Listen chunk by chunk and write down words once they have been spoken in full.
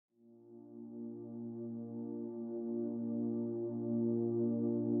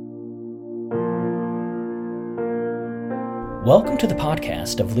Welcome to the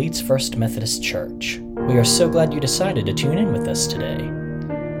podcast of Leeds First Methodist Church. We are so glad you decided to tune in with us today.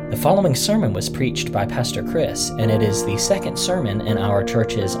 The following sermon was preached by Pastor Chris, and it is the second sermon in our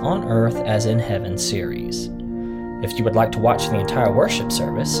church's On Earth as in Heaven series. If you would like to watch the entire worship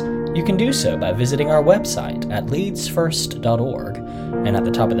service, you can do so by visiting our website at leedsfirst.org, and at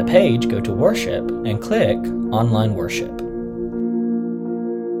the top of the page, go to Worship and click Online Worship.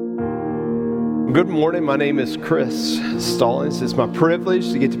 Good morning. My name is Chris Stallings. It's my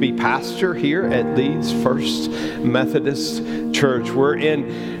privilege to get to be pastor here at Leeds First Methodist Church. We're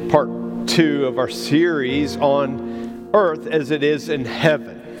in part 2 of our series on earth as it is in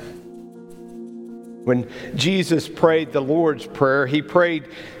heaven. When Jesus prayed the Lord's Prayer, he prayed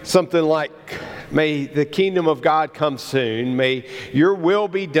something like, "May the kingdom of God come soon. May your will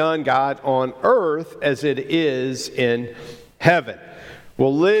be done, God, on earth as it is in heaven."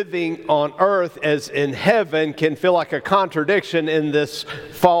 Well, living on earth as in heaven can feel like a contradiction in this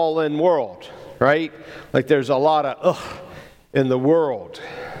fallen world, right? Like there's a lot of in the world.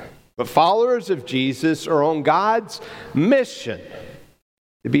 But followers of Jesus are on God's mission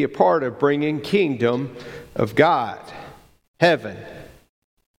to be a part of bringing kingdom of God, heaven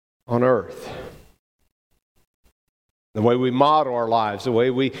on earth. The way we model our lives, the way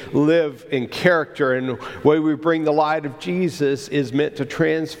we live in character, and the way we bring the light of Jesus is meant to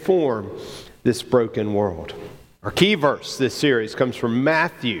transform this broken world. Our key verse this series comes from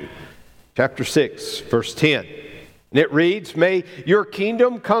Matthew chapter 6, verse 10. And it reads, "May your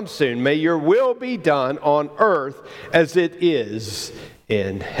kingdom come soon. May your will be done on earth as it is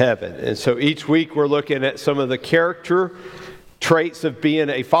in heaven." And so each week we're looking at some of the character traits of being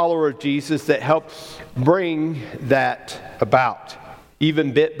a follower of Jesus that help bring that about,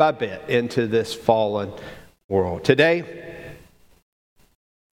 even bit by bit, into this fallen world. Today,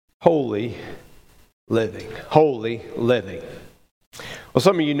 holy living. Holy living. Well,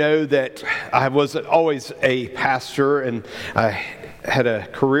 some of you know that I wasn't always a pastor, and I had a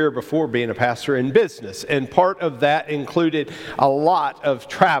career before being a pastor in business, and part of that included a lot of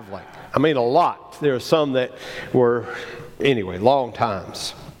traveling. I mean, a lot. There were some that were long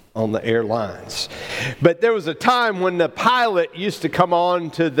times on the airlines. But there was a time when the pilot used to come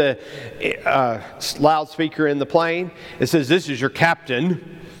on to the loudspeaker in the plane. It says, "This is your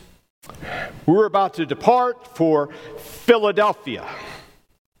captain. We're about to depart for Philadelphia.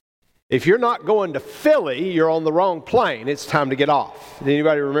 If you're not going to Philly, you're on the wrong plane. It's time to get off." Did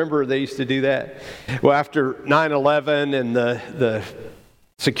anybody remember they used to do that? Well, after 9/11 and the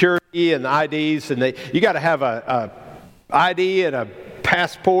security and the IDs, and you got to have a ID and a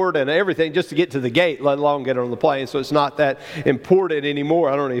passport and everything just to get to the gate, let alone get on the plane. So it's not that important anymore.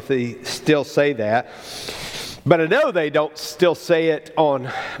 I don't know if they still say that. But I know they don't still say it on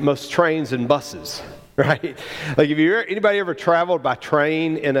most trains and buses, right? Like, anybody ever traveled by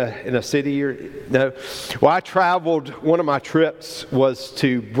train in a city? Or no? Well, I traveled, one of my trips was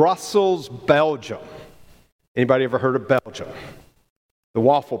to Brussels, Belgium. Anybody ever heard of Belgium? The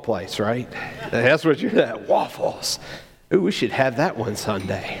waffle place, right? That's what you're at, waffles. Ooh, we should have that one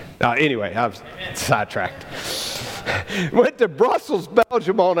Sunday. Anyway, I was sidetracked. Went to Brussels,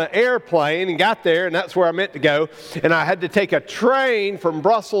 Belgium on an airplane and got there, and that's where I meant to go. And I had to take a train from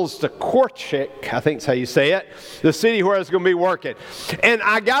Brussels to Kortrijk, I think is how you say it, the city where I was going to be working. And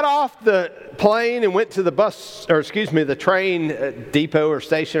I got off the plane and went to the train depot or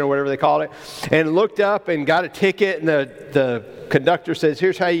station or whatever they call it, and looked up and got a ticket, and the conductor says,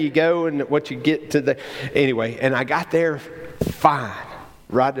 "Here's how you go and what you get to the..." Anyway, and I got there fine.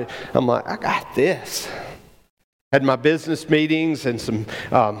 Right? I'm like, I got this. Had my business meetings and some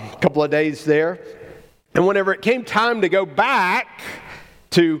couple of days there. And whenever it came time to go back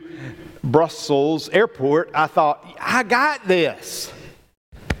to Brussels airport, I thought, I got this.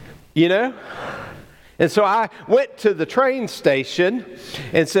 You know? And so I went to the train station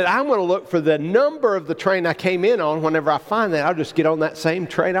and said, I'm going to look for the number of the train I came in on. Whenever I find that, I'll just get on that same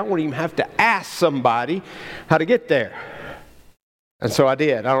train. I won't even have to ask somebody how to get there. And so I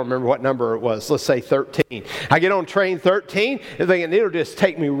did. I don't remember what number it was. Let's say 13. I get on train 13 and thinking it'll just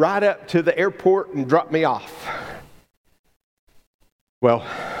take me right up to the airport and drop me off. Well,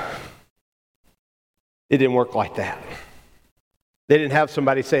 it didn't work like that. They didn't have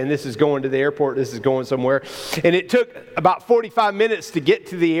somebody saying, this is going to the airport, this is going somewhere. And it took about 45 minutes to get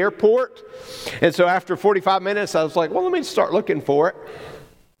to the airport. And so after 45 minutes, I was like, well, let me start looking for it.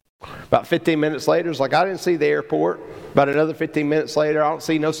 About 15 minutes later, it's like, I didn't see the airport. About another 15 minutes later, I don't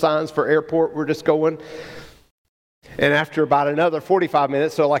see no signs for airport. We're just going. And after about another 45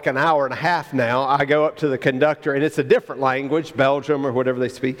 minutes, so like an hour and a half now, I go up to the conductor, and it's a different language, Belgium or whatever they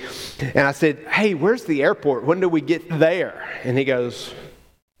speak. And I said, hey, where's the airport? When do we get there? And he goes,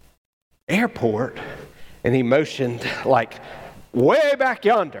 airport? And he motioned like way back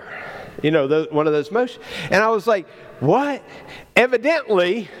yonder. You know, one of those motions. And I was like, what?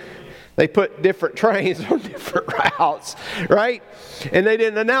 Evidently, they put different trains on different routes, right? And they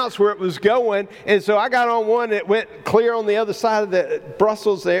didn't announce where it was going. And so I got on one that went clear on the other side of the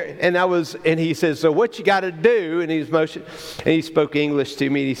Brussels there. And he says, so what you got to do? And he spoke English to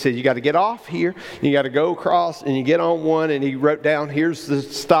me. And he said, you got to get off here. You got to go across and you get on one. And he wrote down, here's the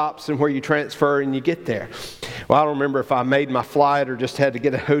stops and where you transfer and you get there. Well, I don't remember if I made my flight or just had to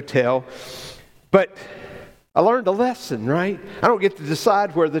get a hotel. But I learned a lesson, right? I don't get to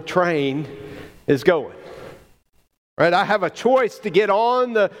decide where the train is going, right? I have a choice to get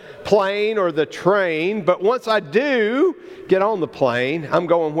on the plane or the train, but once I do get on the plane, I'm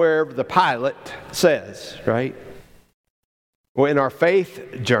going wherever the pilot says, right? Well, in our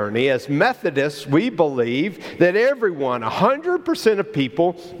faith journey, as Methodists, we believe that everyone, 100% of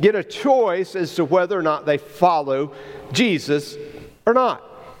people, get a choice as to whether or not they follow Jesus or not.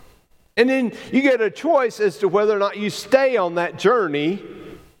 And then you get a choice as to whether or not you stay on that journey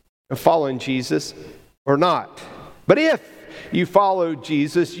of following Jesus or not. But if you follow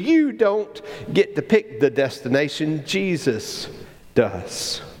Jesus, you don't get to pick the destination. Jesus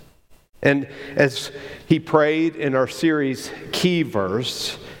does. And as he prayed in our series Key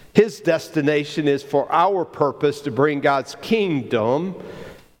Verse, his destination is for our purpose to bring God's kingdom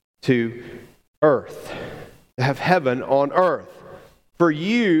to earth, to have heaven on earth, for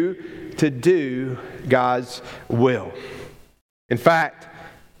you to do God's will. In fact, the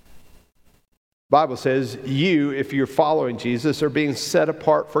Bible says you, if you're following Jesus, are being set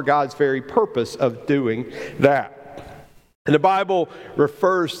apart for God's very purpose of doing that. And the Bible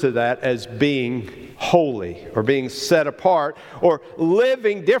refers to that as being holy or being set apart or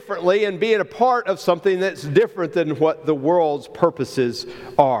living differently and being a part of something that's different than what the world's purposes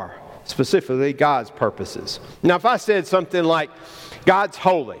are, specifically God's purposes. Now, if I said something like, God's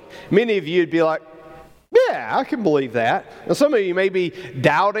holy, many of you would be like, yeah, I can believe that. Now, some of you may be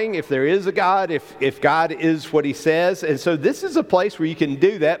doubting if there is a God, if God is what he says. And so this is a place where you can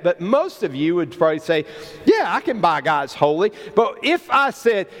do that. But most of you would probably say, yeah, I can buy God's holy. But if I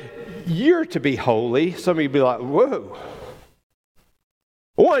said, you're to be holy, some of you would be like, whoa.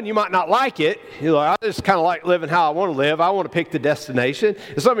 One, you might not like it. You're like, I just kind of like living how I want to live. I want to pick the destination.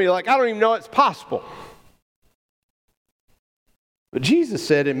 And some of you are like, I don't even know it's possible. But Jesus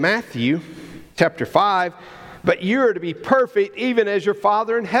said in Matthew chapter 5, but you are to be perfect even as your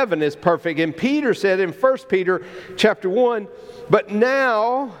Father in heaven is perfect. And Peter said in 1 Peter chapter 1, but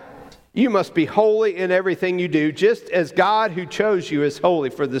now you must be holy in everything you do, just as God who chose you is holy.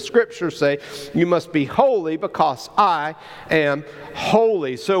 For the scriptures say, you must be holy because I am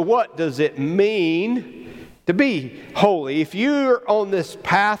holy. So what does it mean to be holy? If you're on this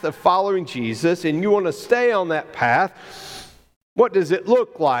path of following Jesus and you want to stay on that path, what does it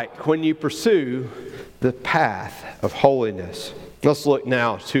look like when you pursue the path of holiness? Let's look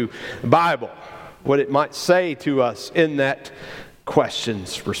now to the Bible, what it might say to us in that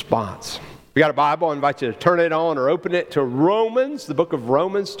question's response. If you got a Bible, I invite you to turn it on or open it to Romans, the book of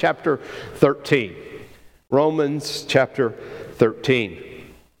Romans, chapter 13. Romans, chapter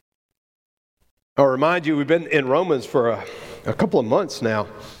 13. I'll remind you, we've been in Romans for a couple of months now.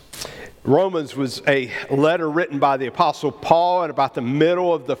 Romans was a letter written by the Apostle Paul in about the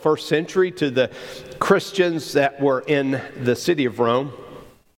middle of the first century to the Christians that were in the city of Rome.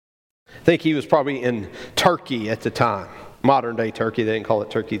 I think he was probably in Turkey at the time, modern day Turkey. They didn't call it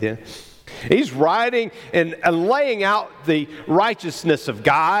Turkey then. He's writing and laying out the righteousness of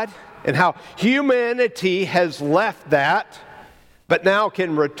God and how humanity has left that, but now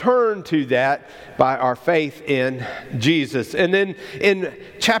can return to that by our faith in Jesus. And then in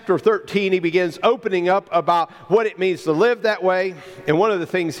chapter 13, he begins opening up about what it means to live that way. And one of the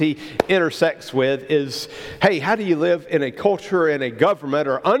things he intersects with is, hey, how do you live in a culture, in a government,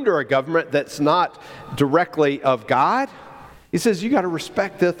 or under a government that's not directly of God? He says, you got to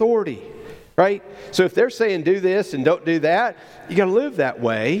respect the authority, right? So if they're saying do this and don't do that, you got to live that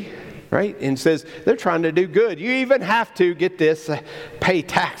way. Right? And says they're trying to do good. You even have to, get this, pay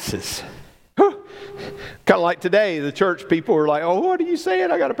taxes. Kind of like today, the church people are like, oh, what are you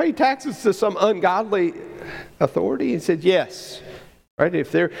saying? I got to pay taxes to some ungodly authority? And said, yes. Right?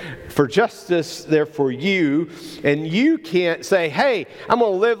 If they're for justice, they're for you. And you can't say, hey, I'm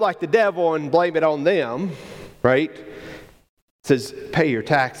going to live like the devil and blame it on them. Right? It says, pay your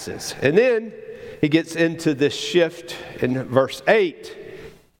taxes. And then he gets into this shift in verse 8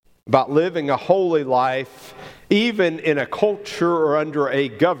 about living a holy life, even in a culture or under a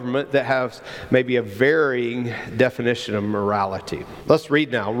government that has maybe a varying definition of morality. Let's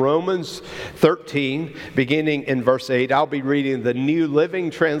read now. Romans 13, beginning in verse 8. I'll be reading the New Living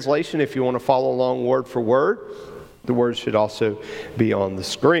Translation if you want to follow along word for word. The words should also be on the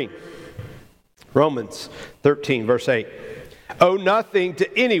screen. Romans 13, verse 8. Owe nothing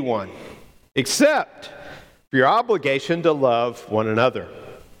to anyone except for your obligation to love one another.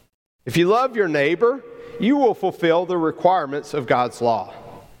 If you love your neighbor, you will fulfill the requirements of God's law.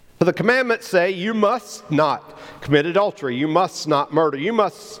 For the commandments say you must not commit adultery, you must not murder, you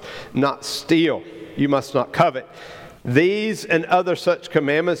must not steal, you must not covet. These and other such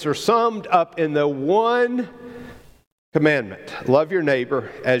commandments are summed up in the one commandment: love your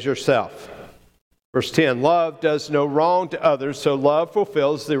neighbor as yourself. Verse 10, love does no wrong to others, so love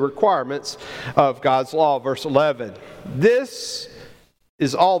fulfills the requirements of God's law. Verse 11, this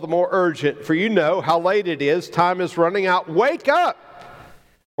is all the more urgent, for you know how late it is. Time is running out. Wake up,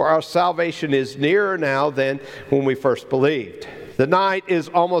 for our salvation is nearer now than when we first believed. The night is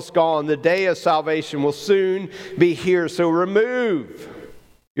almost gone. The day of salvation will soon be here. So remove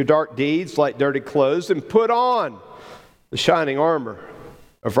your dark deeds like dirty clothes and put on the shining armor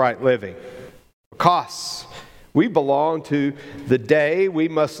of right living. Because we belong to the day, we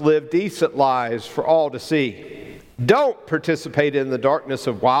must live decent lives for all to see. Don't participate in the darkness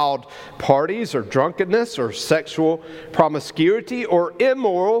of wild parties or drunkenness or sexual promiscuity or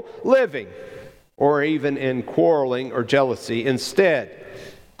immoral living or even in quarreling or jealousy. Instead,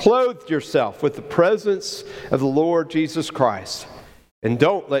 clothe yourself with the presence of the Lord Jesus Christ, and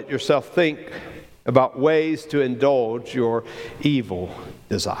don't let yourself think about ways to indulge your evil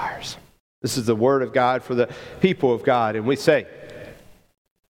desires. This is the word of God for the people of God. And we say,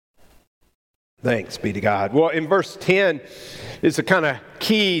 thanks be to God. Well, in verse 10 is the kind of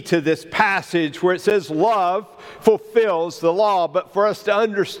key to this passage where it says love fulfills the law. But for us to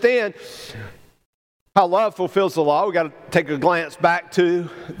understand how love fulfills the law, we've got to take a glance back to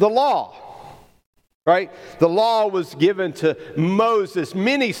the law. Right? The law was given to Moses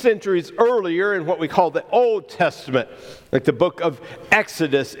many centuries earlier in what we call the Old Testament, like the book of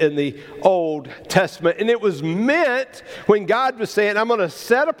Exodus in the Old Testament. And it was meant when God was saying, I'm going to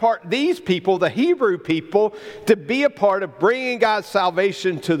set apart these people, the Hebrew people, to be a part of bringing God's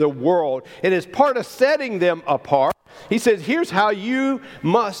salvation to the world. And as part of setting them apart, he says, here's how you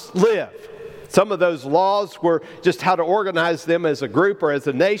must live. Some of those laws were just how to organize them as a group or as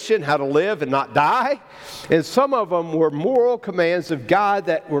a nation, how to live and not die. And some of them were moral commands of God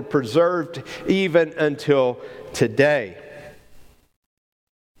that were preserved even until today.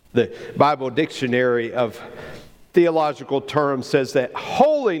 The Bible Dictionary of Theological Terms says that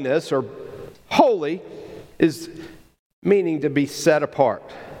holiness or holy is meaning to be set apart.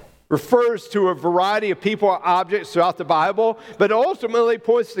 Refers to a variety of people or objects throughout the Bible, but ultimately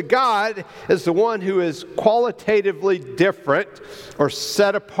points to God as the one who is qualitatively different or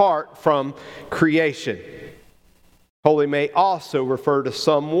set apart from creation. Holy may also refer to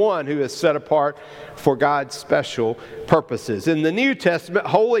someone who is set apart for God's special purposes. In the New Testament,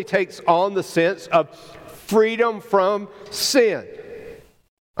 holy takes on the sense of freedom from sin,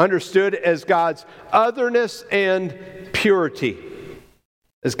 understood as God's otherness and purity,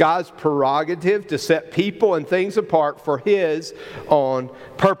 as God's prerogative to set people and things apart for His own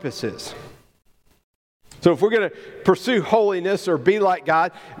purposes. So if we're going to pursue holiness or be like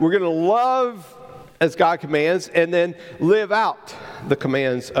God, we're going to love as God commands and then live out the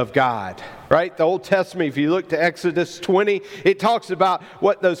commands of God. Right? The Old Testament, if you look to Exodus 20, it talks about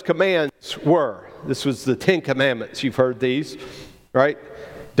what those commands were. This was the 10 Commandments. You've heard these, right?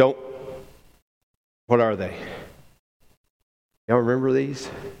 What are they? Y'all remember these?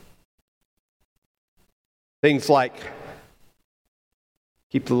 Things like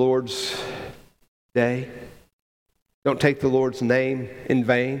keep the Lord's day. Don't take the Lord's name in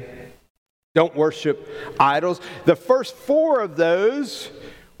vain. Don't worship idols. The first 4 of those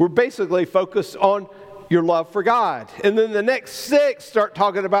were basically focused on your love for God. And then the next 6 start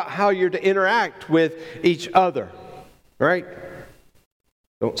talking about how you're to interact with each other. Right?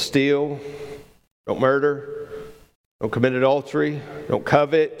 Don't steal. Don't murder. Don't commit adultery. Don't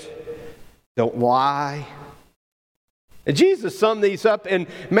covet. Don't lie. And Jesus summed these up in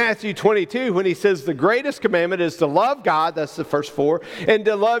Matthew 22 when he says the greatest commandment is to love God, that's the first 4, and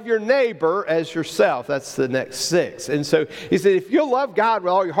to love your neighbor as yourself, that's the next 6. And so he said if you'll love God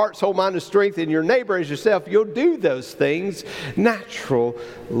with all your heart, soul, mind, and strength, and your neighbor as yourself, you'll do those things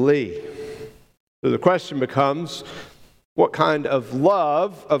naturally. So the question becomes, What kind of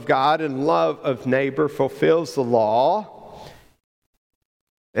love of God and love of neighbor fulfills the law?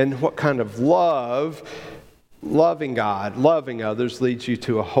 And what kind of loving God, loving others, leads you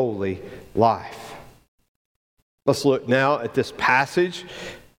to a holy life? Let's look now at this passage,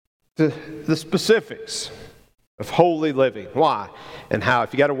 the specifics of holy living. Why and how.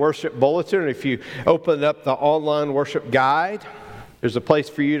 If you got a worship bulletin, or if you open up the online worship guide, there's a place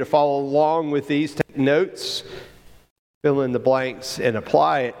for you to follow along with these. Take notes, fill in the blanks, and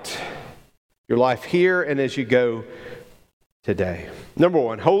apply it your life here and as you go today. Number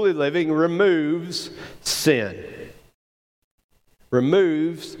one, holy living removes sin.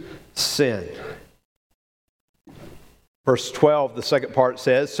 Removes sin. Verse 12, the second part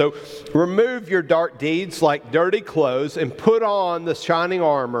says, so remove your dark deeds like dirty clothes and put on the shining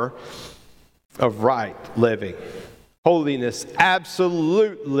armor of right living. Holiness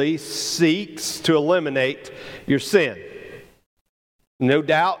absolutely seeks to eliminate your sin. No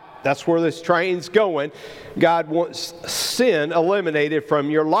doubt that's where this train's going. God wants sin eliminated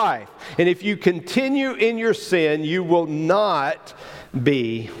from your life. And if you continue in your sin, you will not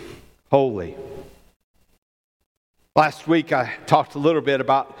be holy. Last week I talked a little bit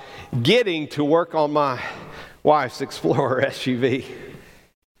about getting to work on my wife's Explorer SUV.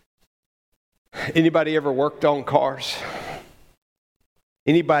 Anybody ever worked on cars?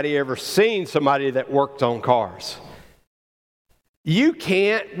 Anybody ever seen somebody that worked on cars? You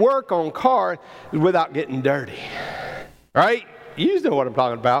can't work on cars without getting dirty, right? You know what I'm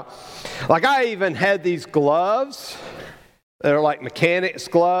talking about. Like, I even had these gloves. They're like mechanics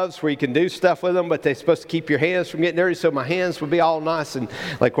gloves where you can do stuff with them, but they're supposed to keep your hands from getting dirty, so my hands would be all nice, and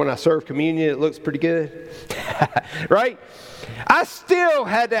like when I serve communion, it looks pretty good, right? I still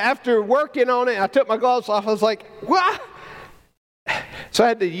had to, after working on it, I took my gloves off. I was like, what? So I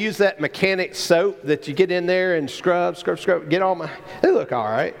had to use that mechanic soap that you get in there and scrub, get all my, they look all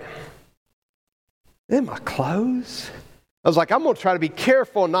right. Then my clothes. I was like, I'm going to try to be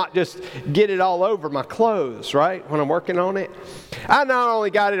careful and not just get it all over my clothes, right, when I'm working on it. I not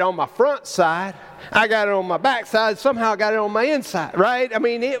only got it on my front side, I got it on my back side, somehow I got it on my inside, right? I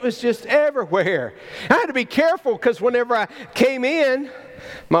mean, it was just everywhere. I had to be careful because whenever I came in,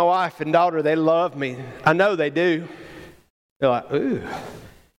 my wife and daughter, they love me. I know they do. They're like, ooh,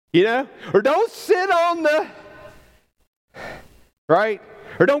 you know? Or don't sit on the, right?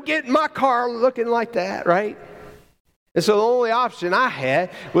 Or don't get in my car looking like that, right? And so the only option I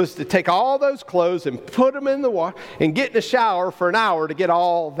had was to take all those clothes and put them in the water and get in the shower for an hour to get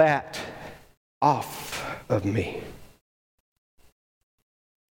all that off of me.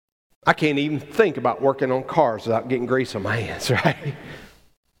 I can't even think about working on cars without getting grease on my hands, right?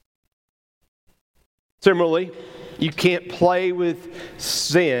 Similarly, you can't play with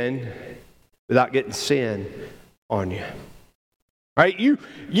sin without getting sin on you. Right?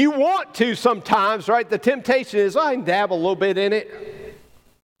 You want to sometimes, right? The temptation is, I can dabble a little bit in it.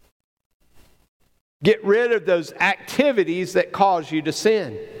 Get rid of those activities that cause you to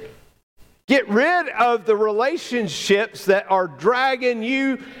sin. Get rid of the relationships that are dragging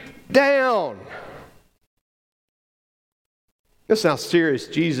you down. This is how serious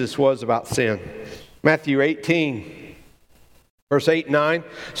Jesus was about sin. Matthew 18, verse 8 and 9.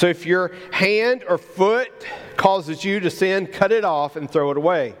 So if your hand or foot causes you to sin, cut it off and throw it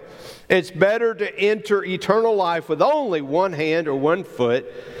away. It's better to enter eternal life with only one hand or one foot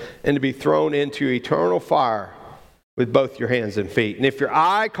and to be thrown into eternal fire with both your hands and feet. And if your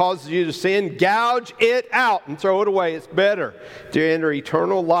eye causes you to sin, gouge it out and throw it away. It's better to enter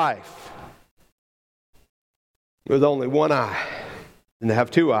eternal life with only one eye than to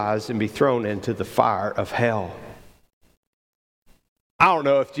have two eyes and be thrown into the fire of hell. I don't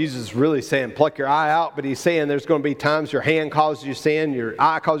know if Jesus is really saying pluck your eye out, but he's saying there's going to be times your hand causes you sin, your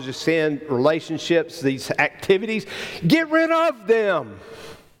eye causes you sin, relationships, these activities. Get rid of them.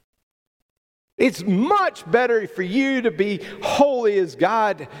 It's much better for you to be holy as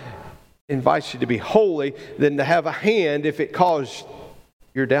God invites you to be holy than to have a hand if it caused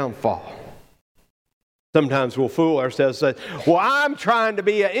your downfall. Sometimes we'll fool ourselves and say, well, I'm trying to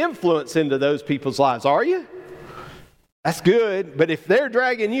be an influence into those people's lives. Are you? That's good, but if they're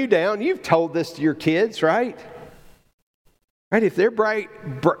dragging you down, you've told this to your kids, right? Right? If they're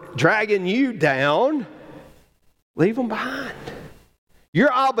dragging you down, leave them behind.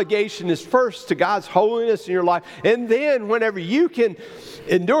 Your obligation is first to God's holiness in your life, and then whenever you can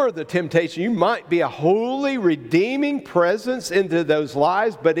endure the temptation, you might be a holy, redeeming presence into those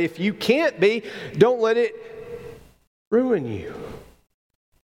lives, but if you can't be, don't let it ruin you.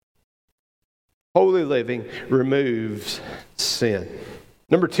 Holy living removes sin.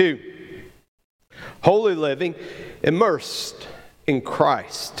 Number two, Holy living, immersed in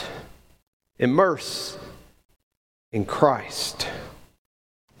Christ. Immersed in Christ.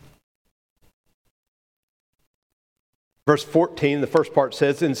 Verse 14, the first part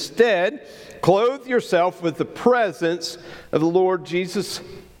says, instead, clothe yourself with the presence of the Lord Jesus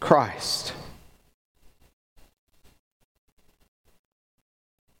Christ.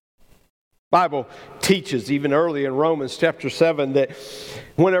 Bible teaches, even early in Romans chapter 7, that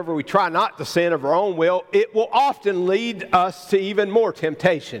whenever we try not to sin of our own will, it will often lead us to even more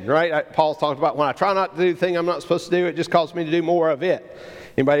temptation, right? Paul talked about when I try not to do the thing I'm not supposed to do, it just causes me to do more of it.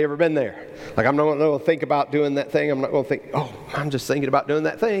 Anybody ever been there? Like, I'm not going to think about doing that thing. I'm not going to think, oh, I'm just thinking about doing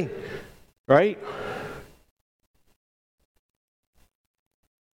that thing, right?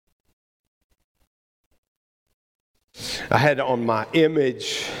 I had on my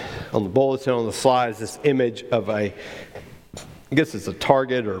image, on the bulletin, on the slides, this image of I guess it's a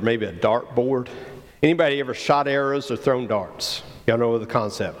target or maybe a dart board. Anybody ever shot arrows or thrown darts? Y'all know the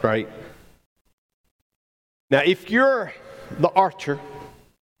concept, right? Now, if you're the archer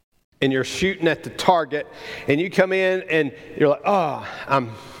and you're shooting at the target and you come in and you're like, oh,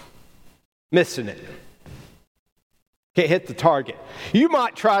 I'm missing it. Can't hit the target. You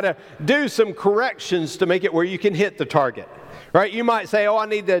might try to do some corrections to make it where you can hit the target. Right? You might say, oh, I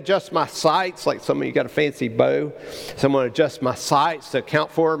need to adjust my sights. Like some of you got a fancy bow. So I'm going to adjust my sights to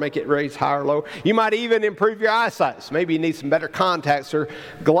account for it, make it raise higher or lower. You might even improve your eyesight. So maybe you need some better contacts or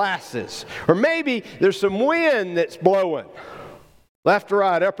glasses. Or maybe there's some wind that's blowing. Left or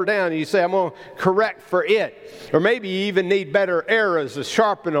right, up or down, and you say, I'm going to correct for it. Or maybe you even need better arrows to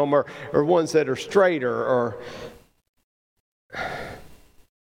sharpen them or ones that are straighter. Or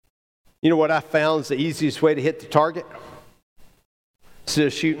you know what I found is the easiest way to hit the target? Instead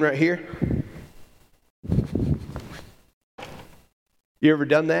of shooting right here. You ever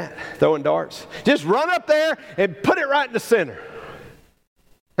done that? Throwing darts? Just run up there and put it right in the center.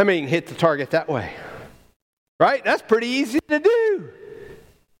 I mean, hit the target that way. Right? That's pretty easy to do.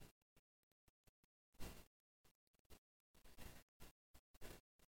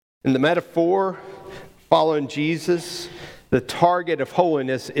 In the metaphor, following Jesus, the target of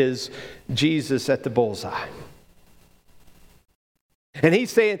holiness is Jesus at the bullseye. And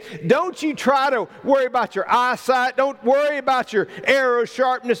he's saying, don't you try to worry about your eyesight. Don't worry about your arrow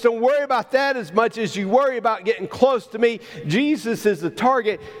sharpness. Don't worry about that as much as you worry about getting close to me. Jesus is the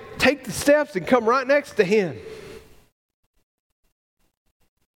target. Take the steps and come right next to him.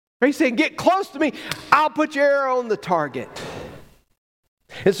 He's saying, get close to me. I'll put your arrow on the target.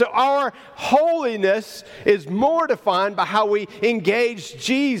 And so our holiness is more defined by how we engage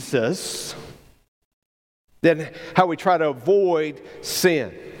Jesus than how we try to avoid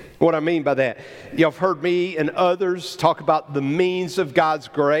sin. What I mean by that, y'all have heard me and others talk about the means of God's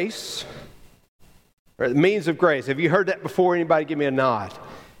grace. Or the means of grace. Have you heard that before? Anybody give me a nod?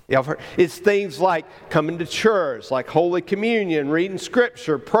 Y'all have heard? It's things like coming to church, like Holy Communion, reading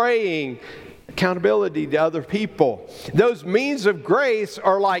Scripture, praying, accountability to other people. Those means of grace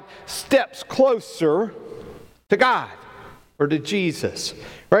are like steps closer to God or to Jesus,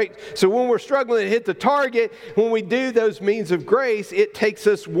 right? So when we're struggling to hit the target, when we do those means of grace, it takes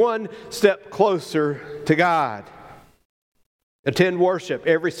us one step closer to God. Attend worship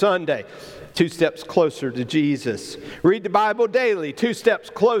every Sunday, 2 steps closer to Jesus. Read the Bible daily, 2 steps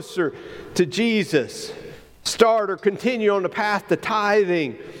closer to Jesus. Start or continue on the path to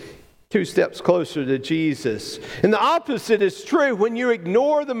tithing, 2 steps closer to Jesus. And the opposite is true. When you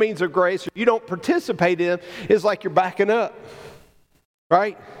ignore the means of grace, or you don't participate in them, it's like you're backing up,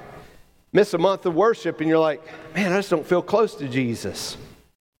 right? Miss a month of worship and you're like, man, I just don't feel close to Jesus.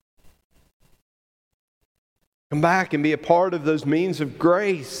 Come back and be a part of those means of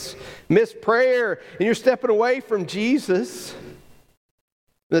grace. Miss prayer and you're stepping away from Jesus.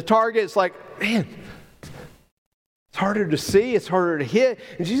 The target's like, man, it's harder to see, it's harder to hit.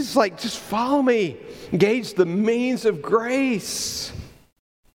 And Jesus is like, just follow me. Engage the means of grace.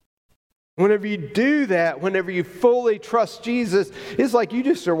 Whenever you do that, whenever you fully trust Jesus, it's like you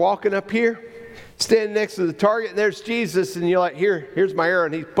just are walking up here, standing next to the target, and there's Jesus, and you're like, here's my arrow,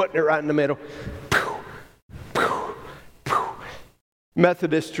 and he's putting it right in the middle.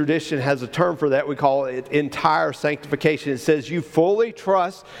 Methodist tradition has a term for that. We call it entire sanctification. It says you fully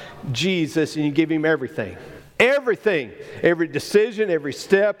trust Jesus and you give him everything. Everything, every decision, every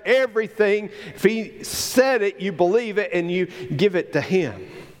step, everything. If he said it, you believe it and you give it to him.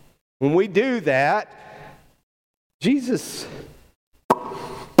 When we do that, Jesus,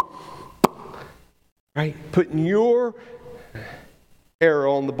 right, putting your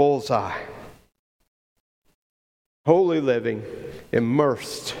arrow on the bullseye. Holy living,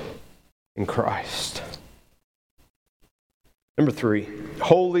 immersed in Christ. Number 3,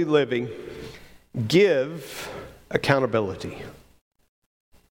 holy living. Give accountability.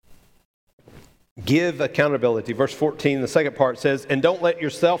 Give accountability. Verse 14, the second part says, and don't let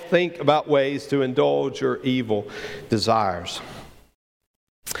yourself think about ways to indulge your evil desires.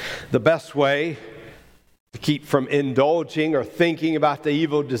 The best way to keep from indulging or thinking about the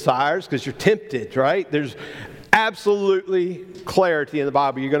evil desires, because you're tempted, right? There's absolutely clarity in the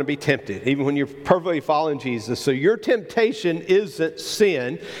Bible. You're going to be tempted, even when you're perfectly following Jesus. So your temptation isn't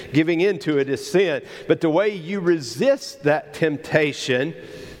sin. Giving into it is sin. But the way you resist that temptation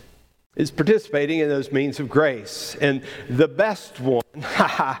is participating in those means of grace. And the best one,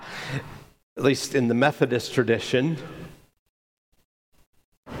 at least in the Methodist tradition,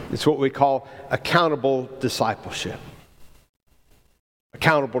 it's what we call accountable discipleship.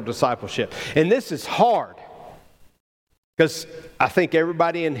 Accountable discipleship. And this is hard because I think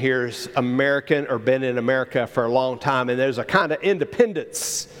everybody in here is American or been in America for a long time, and there's a kind of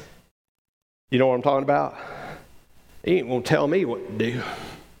independence. You know what I'm talking about? You ain't gonna tell me what to do.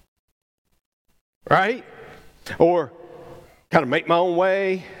 Right? Or kind of make my own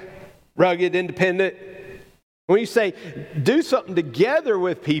way, rugged, independent. When you say do something together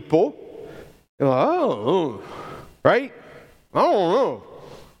with people, you're like, oh, right? I don't know.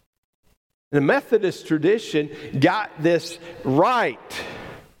 The Methodist tradition got this right.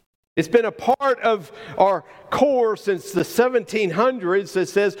 It's been a part of our core since the 1700s that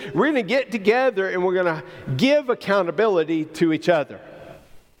says we're going to get together and we're going to give accountability to each other.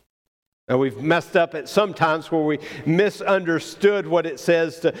 Now, we've messed up at some times where we misunderstood what it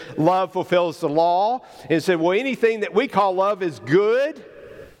says to love fulfills the law and said, well, anything that we call love is good.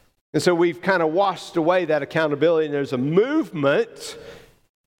 And so we've kind of washed away that accountability. And there's a movement,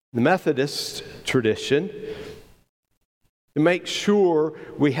 the Methodist tradition, to make sure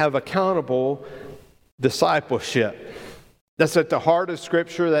we have accountable discipleship. That's at the heart of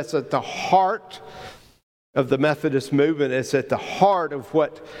Scripture. That's at the heart of the Methodist movement. It's at the heart of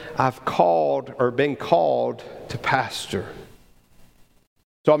what I've called or been called to pastor.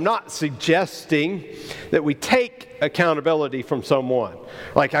 So I'm not suggesting that we take accountability from someone.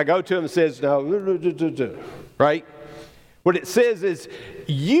 Like I go to him and says, no, right? What it says is,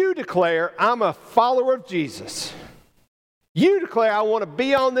 you declare, I'm a follower of Jesus. You declare, I want to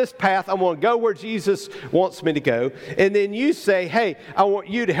be on this path. I want to go where Jesus wants me to go. And then you say, hey, I want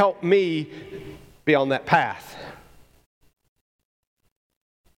you to help me be on that path.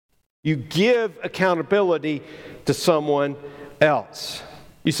 You give accountability to someone else.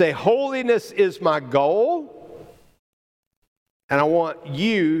 You say, holiness is my goal, and I want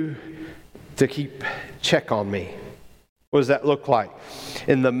you to keep check on me. What does that look like?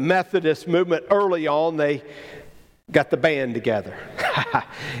 In the Methodist movement early on, they got the band together.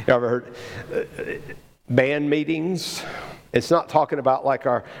 You ever heard band meetings? It's not talking about like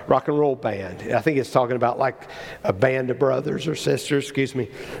our rock and roll band. I think it's talking about like a band of brothers or sisters,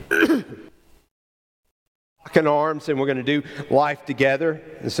 locking arms, and we're going to do life together.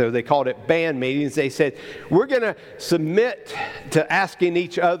 And so they called it band meetings. They said, we're going to submit to asking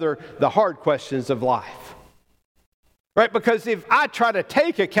each other the hard questions of life. Right? Because if I try to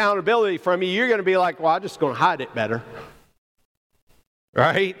take accountability from you, you're going to be like, well, I'm just going to hide it better.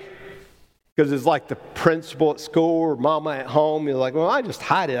 Right? Because it's like the principal at school or mama at home. You're like, well, I just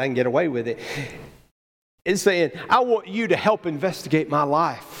hide it. I can get away with it. It's saying, I want you to help investigate my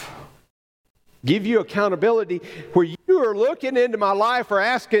life. Give you accountability where you are looking into my life or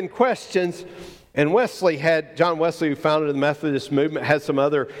asking questions. And John Wesley, who founded the Methodist movement, had some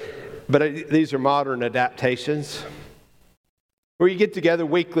other, but these are modern adaptations, where you get together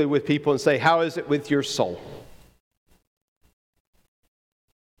weekly with people and say, how is it with your soul?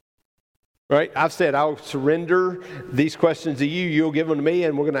 Right? I've said, I'll surrender these questions to you, you'll give them to me,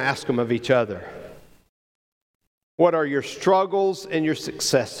 and we're going to ask them of each other. What are your struggles and your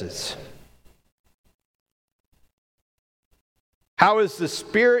successes? How is the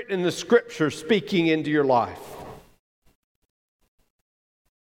Spirit and the Scripture speaking into your life?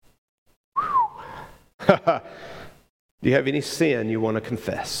 Do you have any sin you want to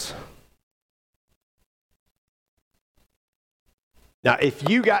confess? Now, if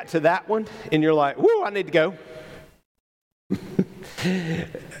you got to that one and you're like, whoo, I need to go.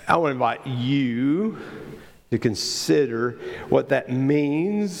 I want to invite you to consider what that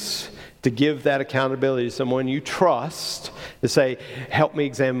means to give that accountability to someone you trust, to say, help me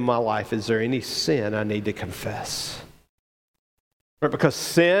examine my life. Is there any sin I need to confess? Right? Because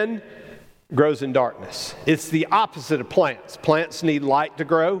sin grows in darkness. It's the opposite of plants. Plants need light to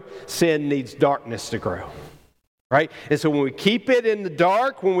grow. Sin needs darkness to grow. right? And so when we keep it in the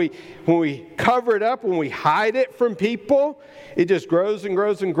dark, when we cover it up, when we hide it from people, it just grows and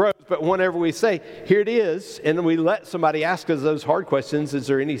grows and grows. But whenever we say, here it is, and then we let somebody ask us those hard questions, is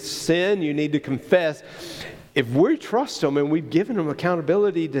there any sin you need to confess? If we trust them and we've given them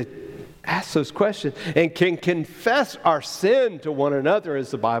accountability to ask those questions and can confess our sin to one another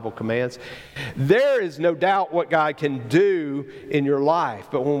as the Bible commands, there is no doubt what God can do in your life.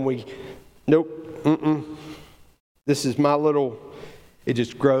 But when we, this is my little, it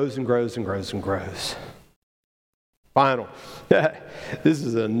just grows and grows and grows and grows. Final. This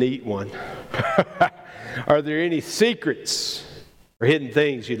is a neat one. Are there any secrets or hidden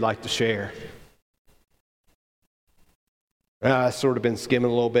things you'd like to share? I've sort of been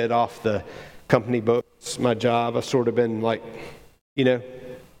skimming a little bit off the company books, my job. I've sort of been like, the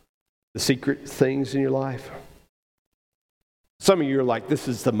secret things in your life. Some of you are like, this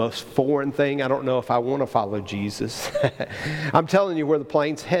is the most foreign thing. I don't know if I want to follow Jesus. I'm telling you where the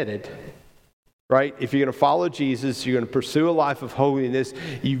plane's headed, right? If you're going to follow Jesus, you're going to pursue a life of holiness,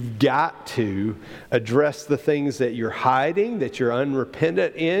 you've got to address the things that you're hiding, that you're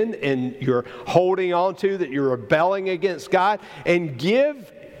unrepentant in, and you're holding on to, that you're rebelling against God, and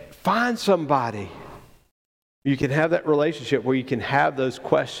find somebody you can have that relationship where you can have those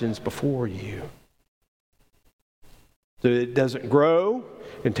questions before you. So it doesn't grow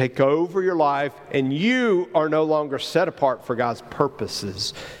and take over your life, and you are no longer set apart for God's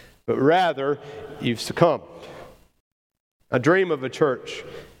purposes, but rather you've succumbed. I dream of a church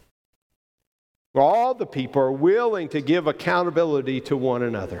where all the people are willing to give accountability to one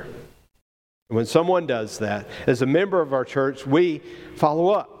another. And when someone does that, as a member of our church, we follow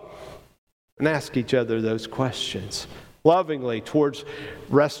up and ask each other those questions lovingly towards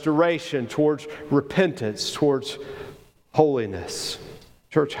restoration, towards repentance, towards holiness.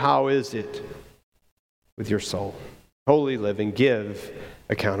 Church, how is it with your soul? Holy living, give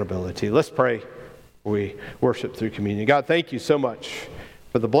accountability. Let's pray. We worship through communion. God, thank you so much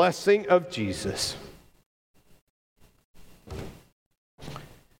for the blessing of Jesus.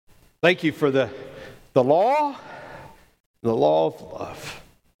 Thank you for the law of love.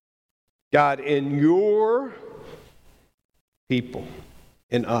 God, in your people,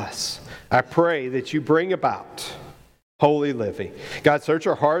 in us, I pray that you bring about holy living. God, search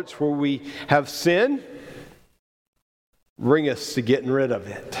our hearts where we have sin. Bring us to getting rid of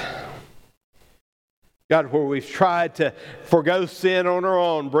it. God, where we've tried to forgo sin on our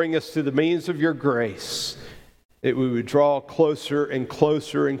own, bring us to the means of your grace, that we would draw closer and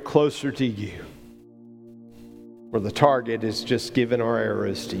closer and closer to you, where the target is just giving our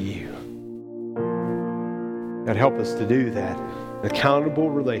arrows to you. God, help us to do that. Accountable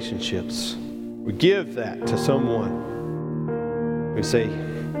relationships. We give that to someone. We say,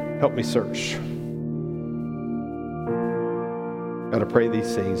 help me search. God, I pray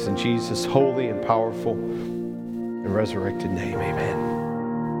these things in Jesus' holy and powerful and resurrected name. Amen.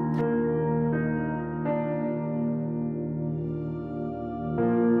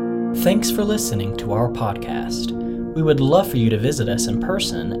 Thanks for listening to our podcast. We would love for you to visit us in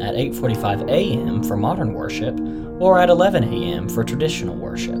person at 8:45 a.m. for modern worship or at 11 a.m. for traditional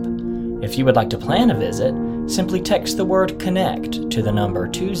worship. If you would like to plan a visit, simply text the word CONNECT to the number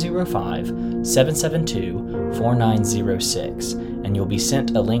 205-772-4906 and you'll be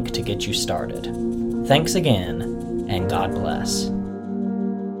sent a link to get you started. Thanks again, and God bless.